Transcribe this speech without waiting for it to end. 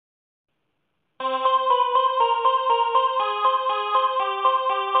Houston,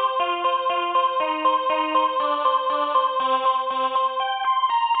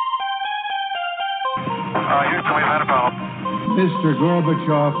 we've had a problem. Mr.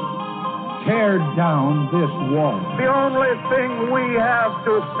 Gorbachev, tear down this wall. The only thing we have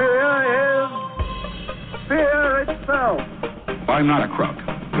to fear is fear itself. I'm not a crook.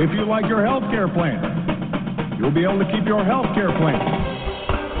 If you like your health care plan, you'll be able to keep your health care plan.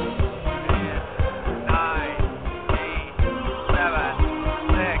 10, 9, 8,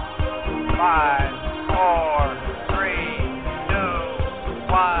 7, 6, 5, 4, 3, 2,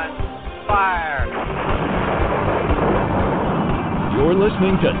 1, fire. You're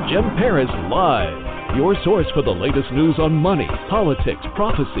listening to Jim Paris Live, your source for the latest news on money, politics,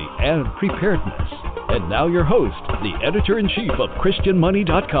 prophecy, and preparedness. And now your host, the editor-in-chief of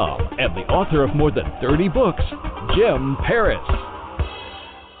ChristianMoney.com and the author of more than 30 books, Jim Paris.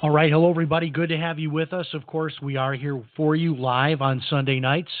 All right. Hello, everybody. Good to have you with us. Of course, we are here for you live on Sunday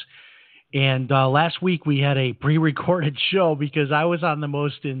nights. And last week we had a pre-recorded show because I was on the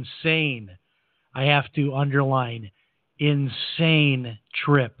most insane, I have to underline, insane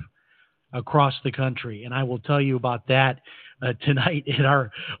trip across the country. And I will tell you about that tonight in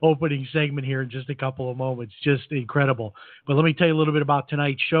our opening segment here in just a couple of moments. Just incredible. But let me tell you a little bit about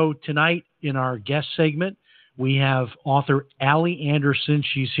tonight's show. Tonight in our guest segment, we have author Allie Anderson.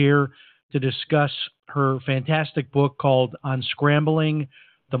 She's here to discuss her fantastic book called Unscrambling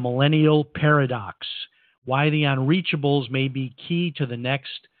the Millennial Paradox, Why the Unreachables May Be Key to the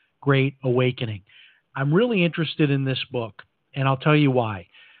Next Great Awakening. I'm really interested in this book, and I'll tell you why.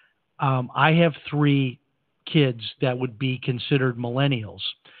 I have 3 kids that would be considered millennials,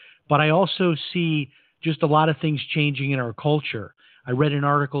 but I also see just a lot of things changing in our culture. I read an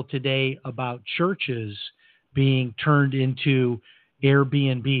article today about churches being turned into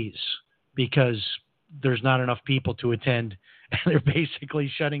Airbnbs because there's not enough people to attend, and they're basically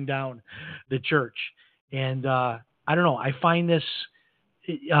shutting down the church. And I don't know, I find this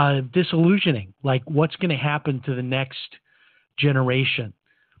disillusioning, like what's going to happen to the next generation.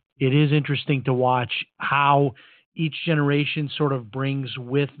 It is interesting to watch how each generation sort of brings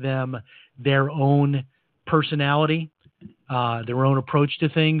with them their own personality, their own approach to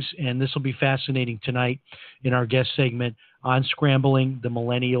things, and this will be fascinating tonight in our guest segment on Unscrambling the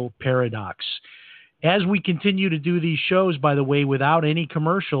Millennial Paradox. As we continue to do these shows, by the way, without any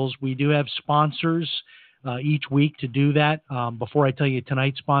commercials, we do have sponsors each week to do that. Before I tell you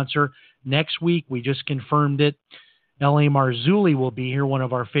tonight's sponsor, next week, we just confirmed it, L.A. Marzulli will be here, one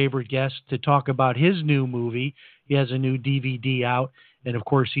of our favorite guests, to talk about his new movie. He has a new DVD out, and of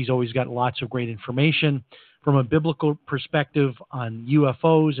course, he's always got lots of great information from a biblical perspective on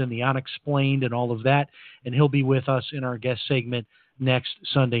UFOs and the unexplained and all of that, and he'll be with us in our guest segment next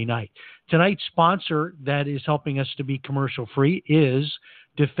Sunday night. Tonight's sponsor that is helping us to be commercial-free is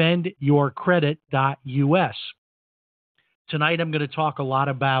DefendYourCredit.us. Tonight, I'm going to talk a lot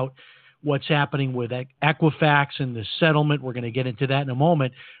about what's happening with Equifax and the settlement. We're going to get into that in a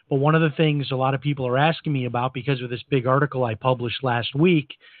moment. But one of the things a lot of people are asking me about because of this big article I published last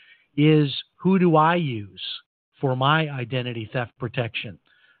week is who do I use for my identity theft protection?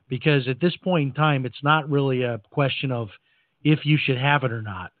 Because at this point in time, it's not really a question of if you should have it or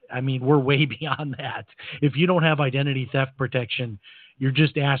not. I mean, we're way beyond that. If you don't have identity theft protection, you're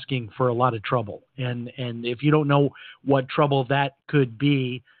just asking for a lot of trouble. And if you don't know what trouble that could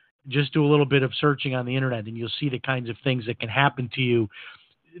be, just do a little bit of searching on the internet and you'll see the kinds of things that can happen to you,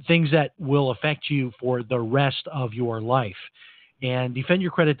 things that will affect you for the rest of your life. And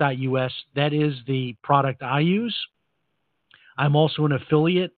DefendYourCredit.us, that is the product I use. I'm also an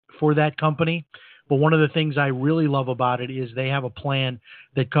affiliate for that company. But one of the things I really love about it is they have a plan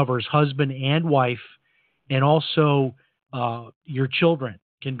that covers husband and wife, and also your children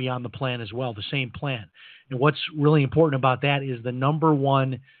can be on the plan as well, the same plan. And what's really important about that is the number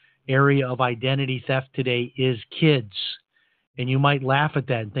one area of identity theft today is kids. And you might laugh at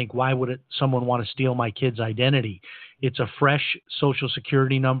that and think, why would someone want to steal my kid's identity? It's a fresh social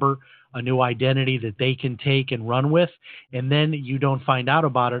security number, a new identity that they can take and run with. And then you don't find out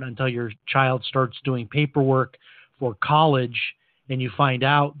about it until your child starts doing paperwork for college and you find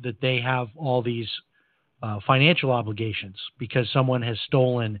out that they have all these financial obligations because someone has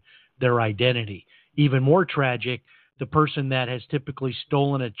stolen their identity. Even more tragic, the person that has typically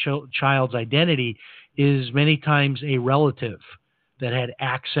stolen a child's identity is many times a relative that had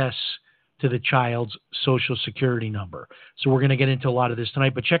access to the child's social security number. So we're going to get into a lot of this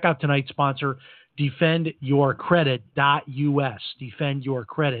tonight, but check out tonight's sponsor, DefendYourCredit.us,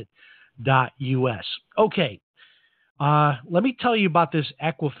 DefendYourCredit.us. Okay, Let me tell you about this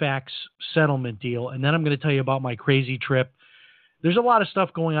Equifax settlement deal, and then I'm going to tell you about my crazy trip. There's a lot of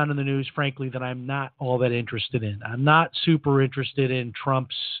stuff going on in the news, frankly, that I'm not all that interested in. I'm not super interested in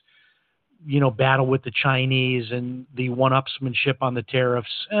Trump's, battle with the Chinese and the one-upsmanship on the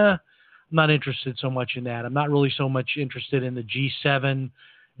tariffs. I'm not interested so much in that. I'm not really so much interested in the G7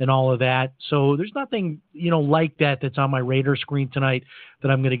 and all of that. So there's nothing, like that that's on my radar screen tonight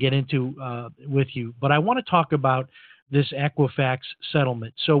that I'm going to get into with you. But I want to talk about this Equifax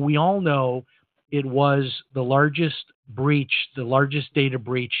settlement. So we all know it was the largest breach, the largest data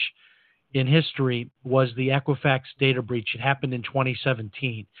breach in history was the Equifax data breach. It happened in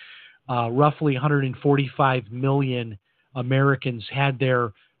 2017. Roughly 145 million Americans had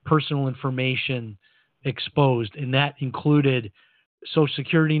their personal information exposed, and that included Social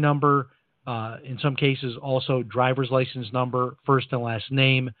Security number, in some cases also driver's license number, first and last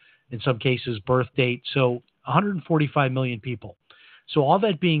name, in some cases birth date. So 145 million people. So all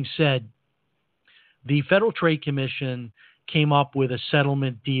that being said, the Federal Trade Commission came up with a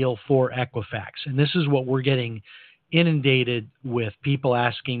settlement deal for Equifax. And this is what we're getting inundated with, people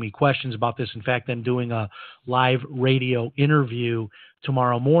asking me questions about this. In fact, I'm doing a live radio interview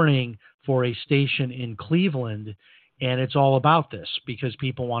tomorrow morning for a station in Cleveland, and it's all about this because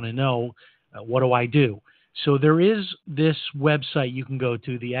people want to know, what do I do? So there is this website you can go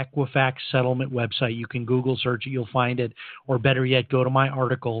to, the Equifax settlement website. You can Google search it, you'll find it, or better yet, go to my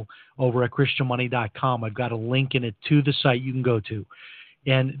article over at christianmoney.com. I've got a link in it to the site you can go to.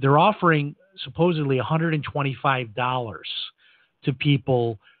 And they're offering supposedly $125 to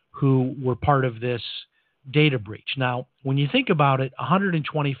people who were part of this data breach. Now, when you think about it,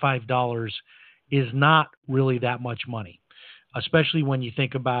 $125 is not really that much money, especially when you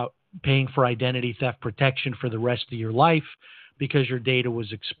think about paying for identity theft protection for the rest of your life because your data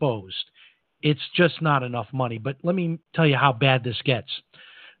was exposed. It's just not enough money. But let me tell you how bad this gets.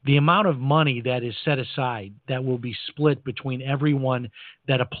 The amount of money that is set aside that will be split between everyone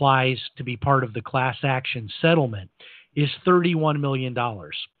that applies to be part of the class action settlement is $31 million.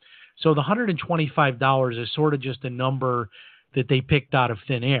 So the $125 is sort of just a number that they picked out of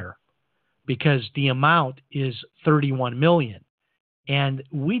thin air because the amount is $31 million. And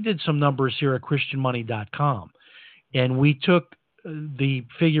we did some numbers here at christianmoney.com, and we took the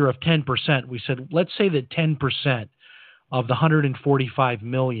figure of 10%. We said, let's say that 10% of the $145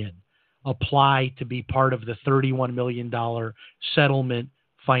 million apply to be part of the $31 million settlement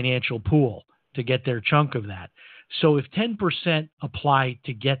financial pool to get their chunk of that. So if 10% apply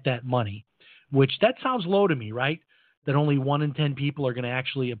to get that money, which that sounds low to me, right? That only 1 in 10 people are going to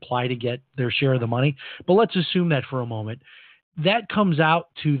actually apply to get their share of the money. But let's assume that for a moment. That comes out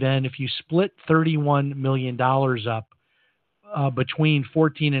to then, if you split $31 million up between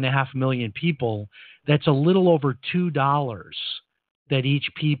 14.5 million people, that's a little over $2 that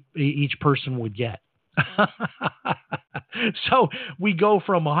each person would get. So we go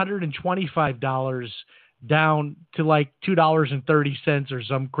from $125 down to like $2.30 or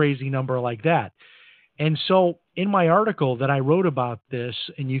some crazy number like that. And so in my article that I wrote about this,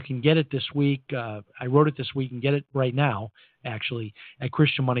 and you can get it this week, I wrote it this week and get it right now, actually, at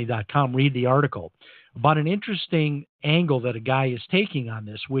christianmoney.com. Read the article about an interesting angle that a guy is taking on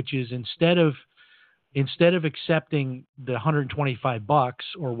this, which is instead of accepting the $125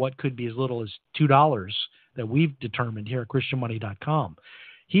 or what could be as little as $2 that we've determined here at christianmoney.com,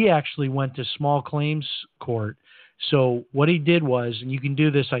 he actually went to small claims court. So what he did was, and you can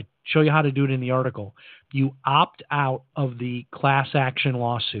do this, I show you how to do it in the article, you opt out of the class action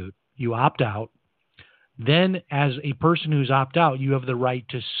lawsuit. You opt out. Then as a person who's opt out, you have the right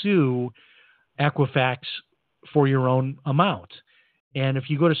to sue Equifax for your own amount. And if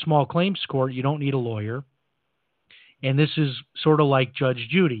you go to small claims court, you don't need a lawyer. And this is sort of like Judge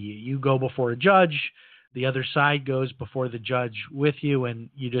Judy. You go before a judge, the other side goes before the judge with you, and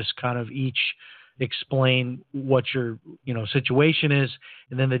you just kind of each explain what your situation is,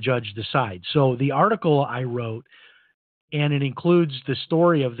 and then the judge decides. So the article I wrote, and it includes the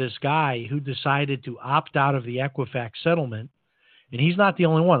story of this guy who decided to opt out of the Equifax settlement, and he's not the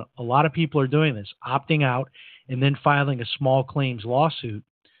only one. A lot of people are doing this, opting out and then filing a small claims lawsuit,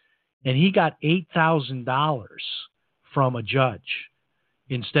 and he got $8,000 from a judge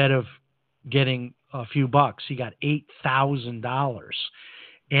instead of getting a few bucks. He got $8,000.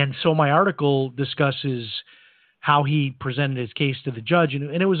 And so my article discusses how he presented his case to the judge,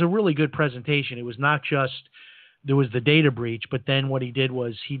 and it was a really good presentation. It was not just there was the data breach, but then what he did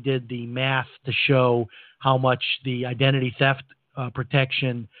was he did the math to show how much the identity theft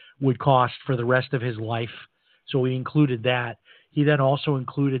protection would cost for the rest of his life. So he included that. He then also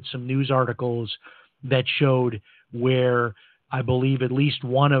included some news articles that showed where I believe at least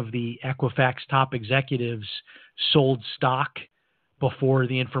one of the Equifax top executives sold stock before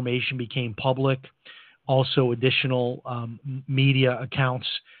the information became public. Also, additional media accounts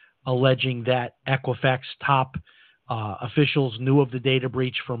alleging that Equifax top officials knew of the data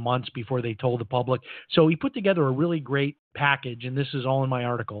breach for months before they told the public. So he put together a really great package, and this is all in my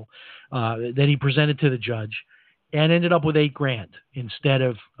article, that he presented to the judge and ended up with $8,000 instead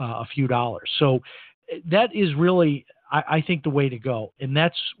of a few dollars. So that is really, I think, the way to go. And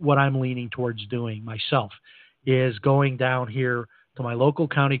that's what I'm leaning towards doing myself, is going down here to my local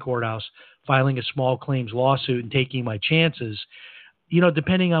county courthouse, filing a small claims lawsuit and taking my chances. You know,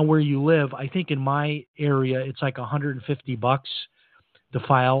 depending on where you live, I think in my area, it's like $150 to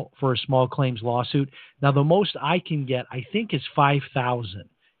file for a small claims lawsuit. Now, the most I can get, I think, is $5,000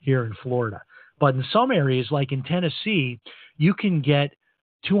 here in Florida. But in some areas, like in Tennessee, you can get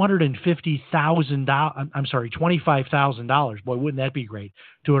 $25,000. Boy, wouldn't that be great?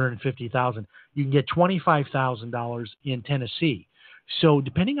 $250,000. You can get $25,000 in Tennessee. So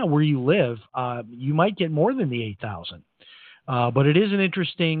depending on where you live, you might get more than the $8,000. But it is an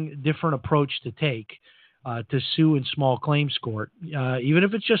interesting, different approach to take to sue in small claims court. Even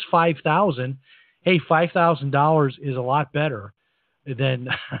if it's just $5,000, hey, $5,000 is a lot better than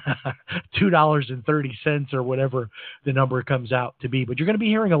 $2.30 or whatever the number comes out to be. But you're going to be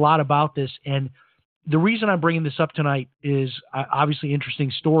hearing a lot about this. And the reason I'm bringing this up tonight is obviously interesting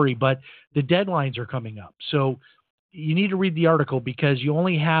story, but the deadlines are coming up. So you need to read the article because you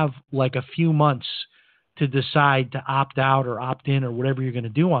only have like a few months to decide to opt out or opt in or whatever you're going to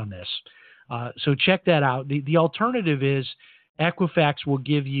do on this. So check that out. The alternative is Equifax will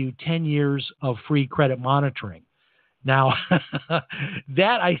give you 10 years of free credit monitoring. Now,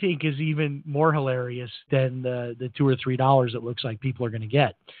 that I think is even more hilarious than the $2 or $3 it looks like people are going to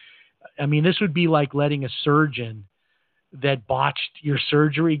get. I mean, this would be like letting a surgeon that botched your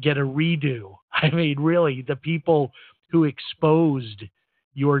surgery get a redo. I mean, really, the people who exposed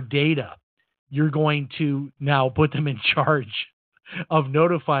your data, you're going to now put them in charge of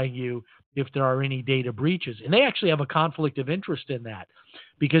notifying you if there are any data breaches. And they actually have a conflict of interest in that,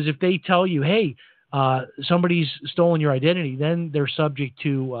 because if they tell you, hey, somebody's stolen your identity, then they're subject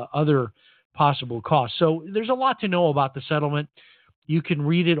to other possible costs. So there's a lot to know about the settlement. You can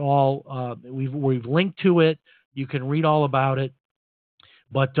read it all. We've linked to it. You can read all about it.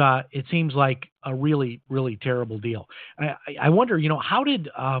 But it seems like a really, really terrible deal. I wonder, how did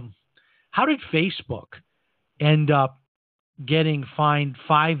Facebook end up getting fined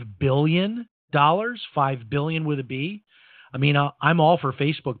 $5 billion? $5 billion with a B? I mean, I'm all for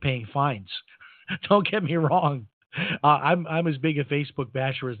Facebook paying fines. Don't get me wrong. I'm as big a Facebook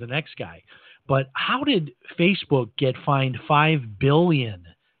basher as the next guy. But how did Facebook get fined $5 billion?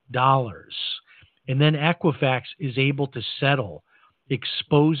 And then Equifax is able to settle,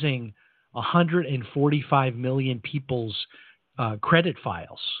 exposing 145 million people's credit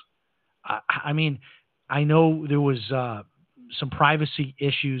files. I mean, I know there was some privacy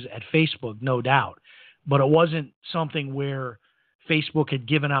issues at Facebook, no doubt, but it wasn't something where Facebook had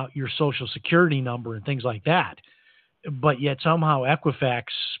given out your social security number and things like that. But yet somehow Equifax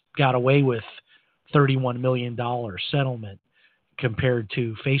got away with $31 million settlement compared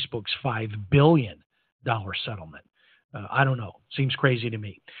to Facebook's $5 billion settlement. I don't know. Seems crazy to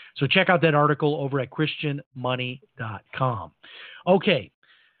me. So check out that article over at christianmoney.com. Okay.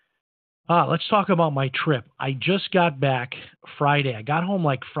 Let's talk about my trip. I just got back Friday. I got home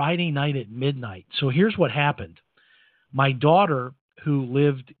like Friday night at midnight. So here's what happened. My daughter, who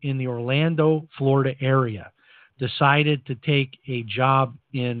lived in the Orlando, Florida area, decided to take a job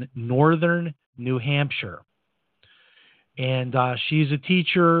in northern New Hampshire. And she's a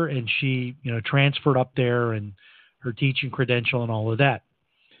teacher, and she, transferred up there, and her teaching credential and all of that.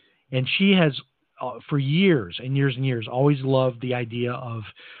 And she has, for years and years and years, always loved the idea of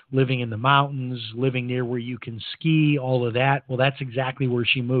living in the mountains, living near where you can ski, all of that. Well, that's exactly where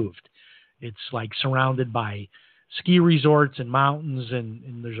she moved. It's like surrounded by ski resorts and mountains,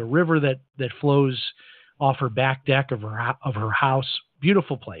 and there's a river that flows off her back deck of her house.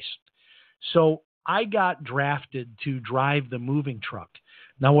 Beautiful place. So I got drafted to drive the moving truck.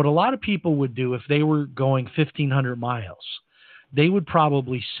 Now, what a lot of people would do if they were going 1,500 miles, they would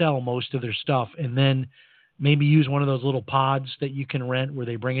probably sell most of their stuff and then maybe use one of those little pods that you can rent where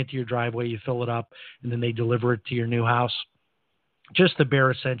they bring it to your driveway, you fill it up, and then they deliver it to your new house. Just the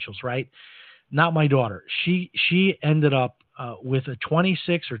bare essentials, right? Not my daughter. She ended up with a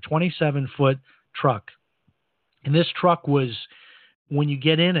 26 or 27-foot truck. And this truck was when you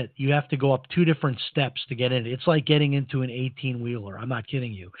get in it, you have to go up 2 different steps to get in it. It's like getting into an 18-wheeler. I'm not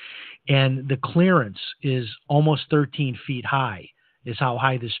kidding you. And the clearance is almost 13 feet high, is how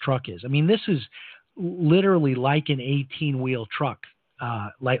high this truck is. I mean, this is literally like an 18-wheel truck,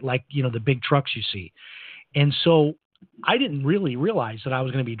 like the big trucks you see. And so I didn't really realize that I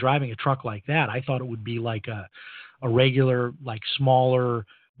was going to be driving a truck like that. I thought it would be like a regular, like smaller,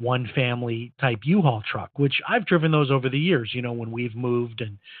 one-family type U-Haul truck, which I've driven those over the years, when we've moved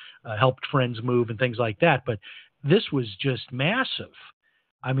and helped friends move and things like that. But this was just massive.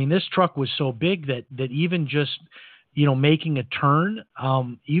 I mean, this truck was so big that even just, making a turn,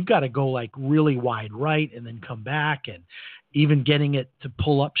 you've got to go like really wide right and then come back, and even getting it to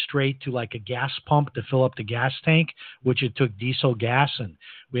pull up straight to like a gas pump to fill up the gas tank, which it took diesel gas, and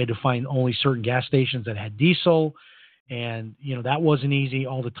we had to find only certain gas stations that had diesel. And, that wasn't easy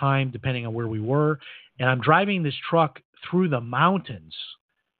all the time, depending on where we were. And I'm driving this truck through the mountains.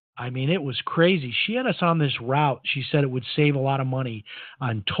 I mean, it was crazy. She had us on this route. She said it would save a lot of money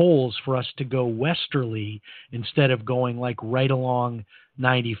on tolls for us to go westerly instead of going like right along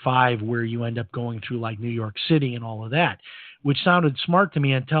 95, where you end up going through like New York City and all of that, which sounded smart to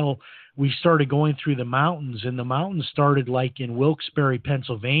me until we started going through the mountains. And the mountains started like in Wilkes-Barre,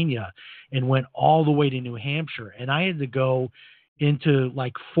 Pennsylvania, and went all the way to New Hampshire. And I had to go into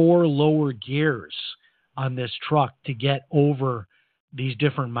like 4 lower gears on this truck to get over these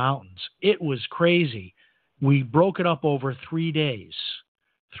different mountains. It was crazy. We broke it up over 3 days.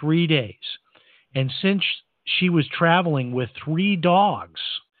 3 days. And since she was traveling with 3 dogs,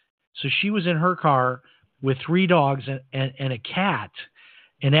 so she was in her car with 3 dogs and a cat,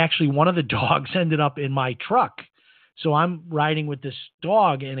 and actually one of the dogs ended up in my truck. So I'm riding with this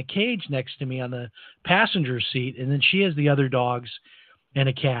dog in a cage next to me on the passenger seat, and then she has the other dogs and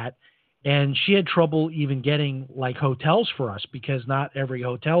a cat. And she had trouble even getting like hotels for us, because not every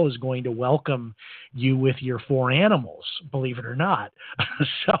hotel is going to welcome you with your 4 animals, believe it or not.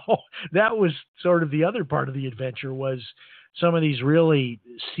 So that was sort of the other part of the adventure, was some of these really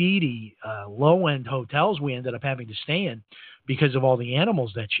seedy, low-end hotels we ended up having to stay in because of all the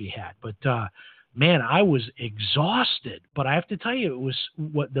animals that she had. But, man, I was exhausted. But I have to tell you, it was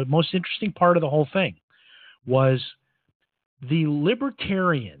what the most interesting part of the whole thing was. The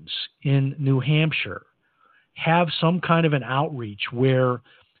Libertarians in New Hampshire have some kind of an outreach where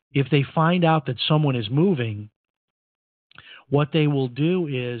if they find out that someone is moving, what they will do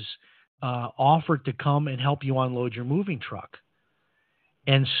is offer to come and help you unload your moving truck.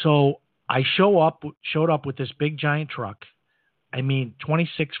 And so I showed up with this big giant truck. I mean,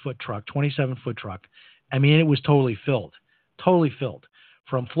 26-foot truck, 27-foot truck. I mean, it was totally filled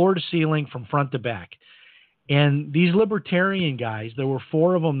from floor to ceiling, from front to back. And these Libertarian guys, there were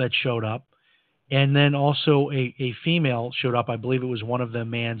 4 of them that showed up, and then also a female showed up. I believe it was one of the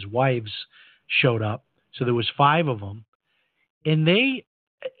man's wives showed up. So there was 5 of them, and they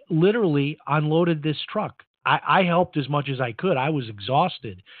literally unloaded this truck. I helped as much as I could. I was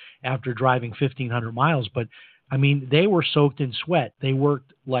exhausted after driving 1,500 miles, but I mean, they were soaked in sweat. They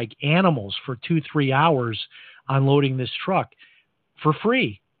worked like animals for 2-3 hours unloading this truck for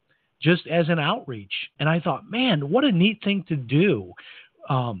free, just as an outreach. And I thought, man, what a neat thing to do.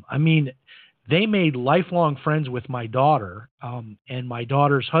 I mean, they made lifelong friends with my daughter, and my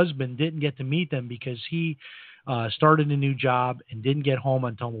daughter's husband didn't get to meet them because he started a new job and didn't get home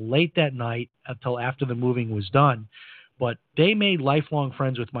until late that night, until after the moving was done. But they made lifelong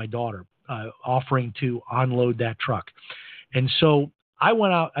friends with my daughter, offering to unload that truck. And so I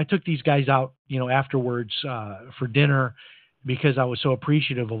went out, I took these guys out, afterwards for dinner, because I was so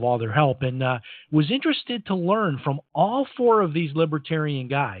appreciative of all their help, and was interested to learn from all 4 of these Libertarian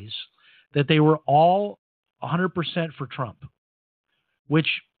guys that they were all 100% for Trump, which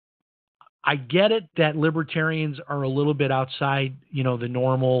I get it that Libertarians are a little bit outside, the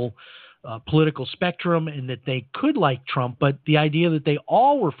normal political spectrum, and that they could like Trump, but the idea that they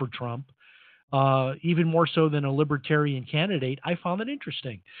all were for Trump, even more so than a Libertarian candidate, I found it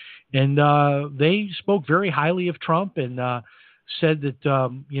interesting. And they spoke very highly of Trump, and said that,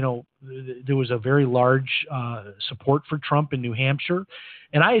 there was a very large support for Trump in New Hampshire.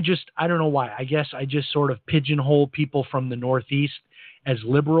 And I don't know why. I guess I just sort of pigeonhole people from the Northeast as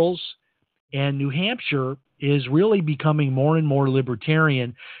liberals. And New Hampshire is really becoming more and more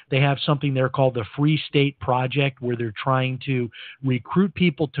libertarian. They have something there called the Free State Project, where they're trying to recruit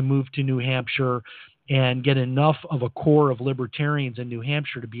people to move to New Hampshire and get enough of a core of libertarians in New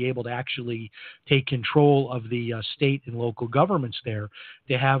Hampshire to be able to actually take control of the state and local governments there,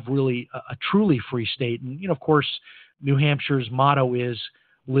 to have really a truly free state. And, of course, New Hampshire's motto is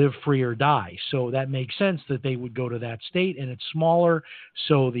live free or die. So that makes sense that they would go to that state, and it's smaller.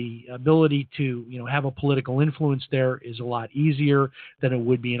 So the ability to, have a political influence there is a lot easier than it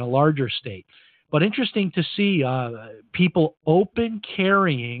would be in a larger state. But interesting to see people open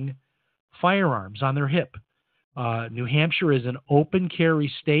carrying firearms on their hip. New Hampshire is an open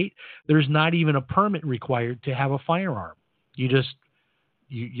carry state. There's not even a permit required to have a firearm.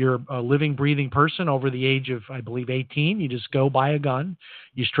 You're a living, breathing person over the age of, I believe, 18. You just go buy a gun.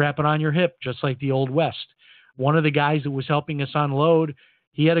 You strap it on your hip, just like the Old West. One of the guys that was helping us unload,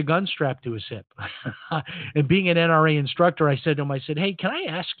 he had a gun strapped to his hip. And being an NRA instructor, I said to him, hey, can I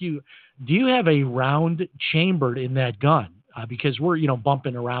ask you, do you have a round chambered in that gun? Because we're,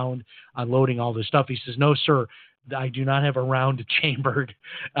 bumping around, unloading all this stuff. He says, no, sir, I do not have a round chambered.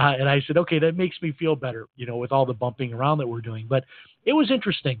 And I said, okay, that makes me feel better, with all the bumping around that we're doing. But it was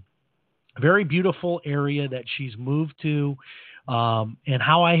interesting. Very beautiful area that she's moved to, and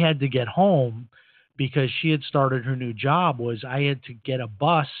how I had to get home because she had started her new job was I had to get a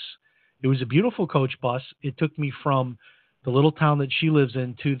bus. It was a beautiful coach bus. It took me from the little town that she lives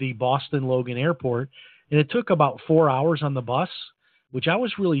in to the Boston Logan Airport, and it took about 4 hours on the bus, which I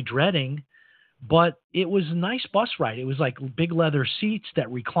was really dreading, but it was a nice bus ride. It was like big leather seats that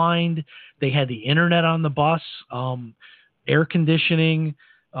reclined. They had the internet on the bus, air conditioning.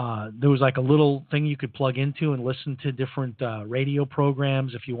 There was like a little thing you could plug into and listen to different radio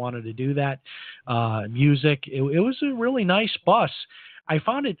programs if you wanted to do that, music. It was a really nice bus. I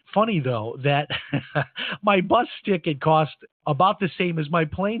found it funny, though, that my bus ticket cost about the same as my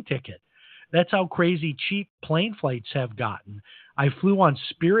plane ticket. That's how crazy cheap plane flights have gotten. I flew on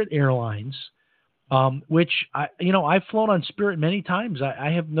Spirit Airlines, which, I've flown on Spirit many times. I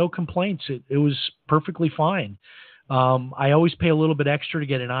have no complaints. It was perfectly fine. I always pay a little bit extra to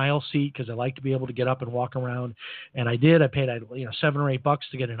get an aisle seat because I like to be able to get up and walk around. And I did. I paid $7 or $8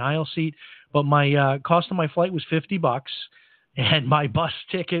 to get an aisle seat. But my cost of my flight was $50, and my bus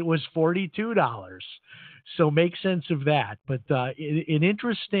ticket was $42. So make sense of that. But an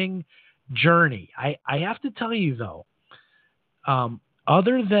interesting journey. I have to tell you, though,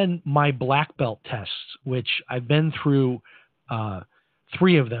 other than my black belt tests, which I've been through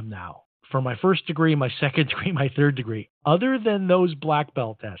 3 of them now, for my first degree, my second degree, my third degree, other than those black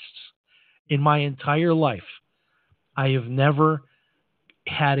belt tests in my entire life, I have never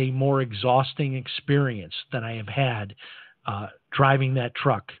had a more exhausting experience than I have had driving that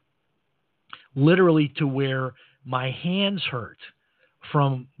truck. Literally to where my hands hurt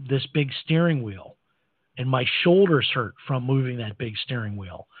from this big steering wheel and my shoulders hurt from moving that big steering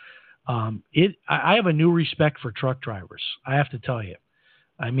wheel. I have a new respect for truck drivers, I have to tell you.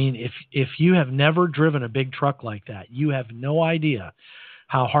 I mean, if you have never driven a big truck like that, you have no idea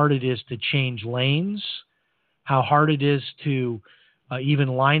how hard it is to change lanes, how hard it is to even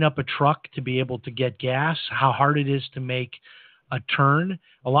line up a truck to be able to get gas, how hard it is to make a turn.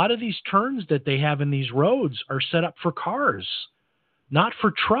 A lot of these turns that they have in these roads are set up for cars, not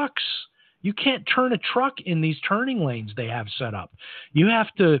for trucks. You can't turn a truck in these turning lanes they have set up. You have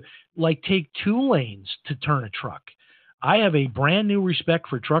to take 2 lanes to turn a truck. I have a brand new respect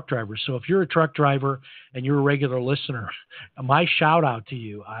for truck drivers. So if you're a truck driver and you're a regular listener, my shout out to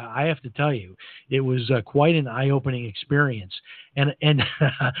you. I have to tell you, it was quite an eye-opening experience. And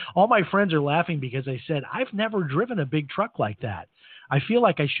all my friends are laughing because I said, I've never driven a big truck like that. I feel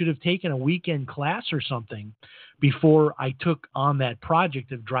like I should have taken a weekend class or something before I took on that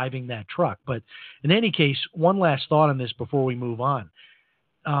project of driving that truck. But in any case, one last thought on this before we move on.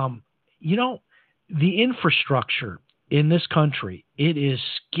 The infrastructure in this country, it is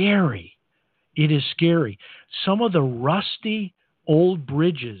scary. It is scary. Some of the rusty old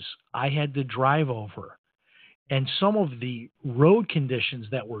bridges I had to drive over, and some of the road conditions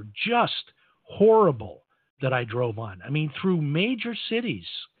that were just horrible that I drove on. I mean, through major cities.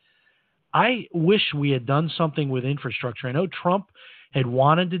 I wish we had done something with infrastructure. I know Trump had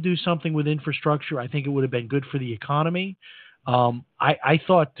wanted to do something with infrastructure. I think it would have been good for the economy. I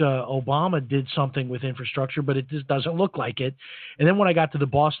thought Obama did something with infrastructure, but it just doesn't look like it. And then when I got to the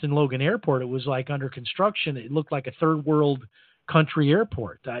Boston Logan Airport, it was like under construction. It looked like a third world country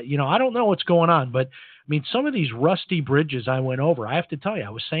airport. I don't know what's going on, but I mean, some of these rusty bridges I went over, I have to tell you, I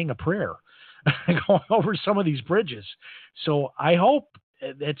was saying a prayer going over some of these bridges. So I hope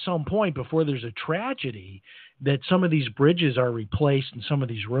at some point before there's a tragedy that some of these bridges are replaced and some of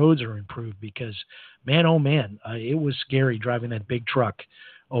these roads are improved, because man, oh man, it was scary driving that big truck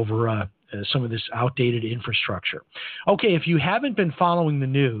over some of this outdated infrastructure. Okay, if you haven't been following the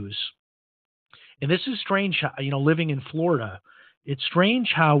news, and this is strange, living in Florida, it's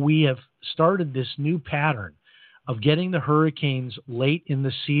strange how we have started this new pattern of getting the hurricanes late in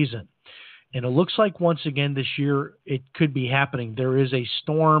the season. And it looks like once again this year it could be happening. There is a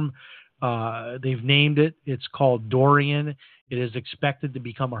storm. They've named it. It's called Dorian. It is expected to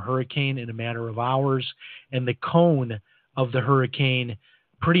become a hurricane in a matter of hours. And the cone of the hurricane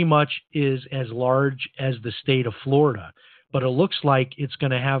pretty much is as large as the state of Florida. But it looks like it's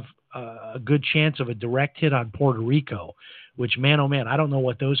going to have a good chance of a direct hit on Puerto Rico, which, man, oh, man, I don't know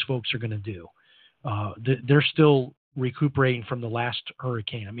what those folks are going to do. They're still recuperating from the last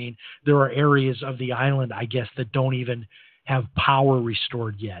hurricane. I mean, there are areas of the island, I guess, that don't even have power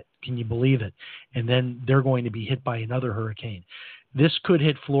restored yet. Can you believe it? And then they're going to be hit by another hurricane. This could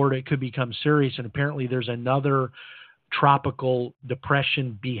hit Florida. It could become serious. And apparently there's another tropical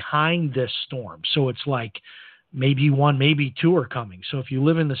depression behind this storm. So it's like maybe one, maybe two are coming. So if you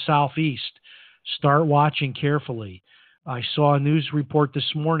live in the southeast, start watching carefully. I saw a news report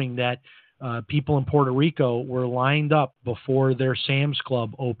this morning that people in Puerto Rico were lined up before their Sam's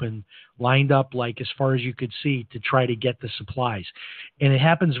Club opened, lined up like as far as you could see to try to get the supplies. And it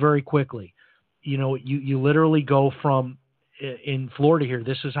happens very quickly. You know, you literally go from, in Florida here,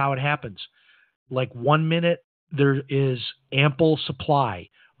 this is how it happens. Like 1 minute, there is ample supply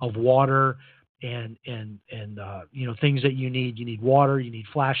of water and things that you need. You need water, you need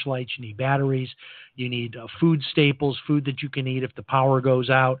flashlights, you need batteries, you need food staples, food that you can eat if the power goes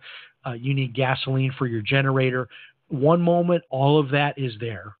out. You need gasoline for your generator. One moment, all of that is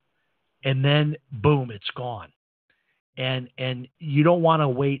there, and then boom, it's gone. And you don't want to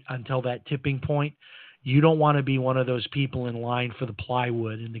wait until that tipping point. You don't want to be one of those people in line for the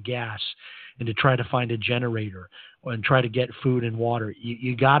plywood and the gas and to try to find a generator and try to get food and water.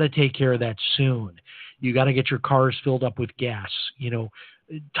 You got to take care of that soon. You got to get your cars filled up with gas.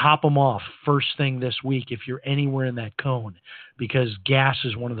 Top them off first thing this week if you're anywhere in that cone, because gas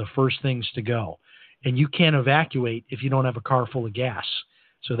is one of the first things to go. And you can't evacuate if you don't have a car full of gas.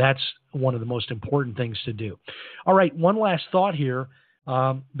 So that's one of the most important things to do. All right, one last thought here.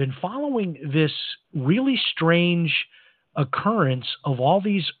 Been following this really strange occurrence of all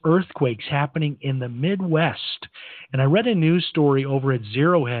these earthquakes happening in the Midwest. And I read a news story over at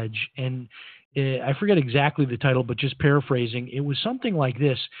Zero Hedge, and I forget exactly the title, but just paraphrasing, it was something like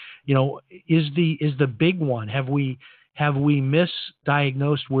this. Is the big one? Have we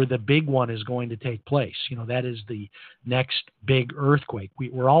misdiagnosed where the big one is going to take place? That is the next big earthquake.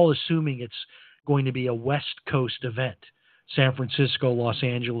 We're all assuming it's going to be a West Coast event, San Francisco, Los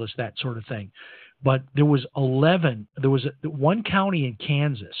Angeles, that sort of thing. But there was one county in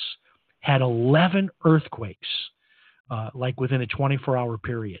Kansas had 11 earthquakes, like within a 24-hour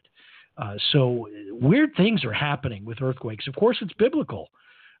period. So weird things are happening with earthquakes. Of course, it's biblical.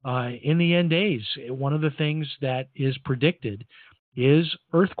 In the end days, one of the things that is predicted is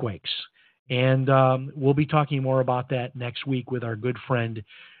earthquakes. And we'll be talking more about that next week with our good friend,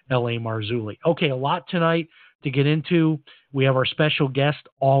 L.A. Marzulli. Okay, a lot tonight to get into. We have our special guest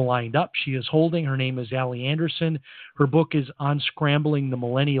all lined up. She is holding. Her name is Allie Anderson. Her book is Unscrambling the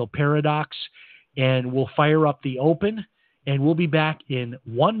Millennial Paradox. And we'll fire up the open. And we'll be back in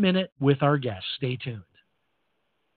 1 minute with our guest. Stay tuned.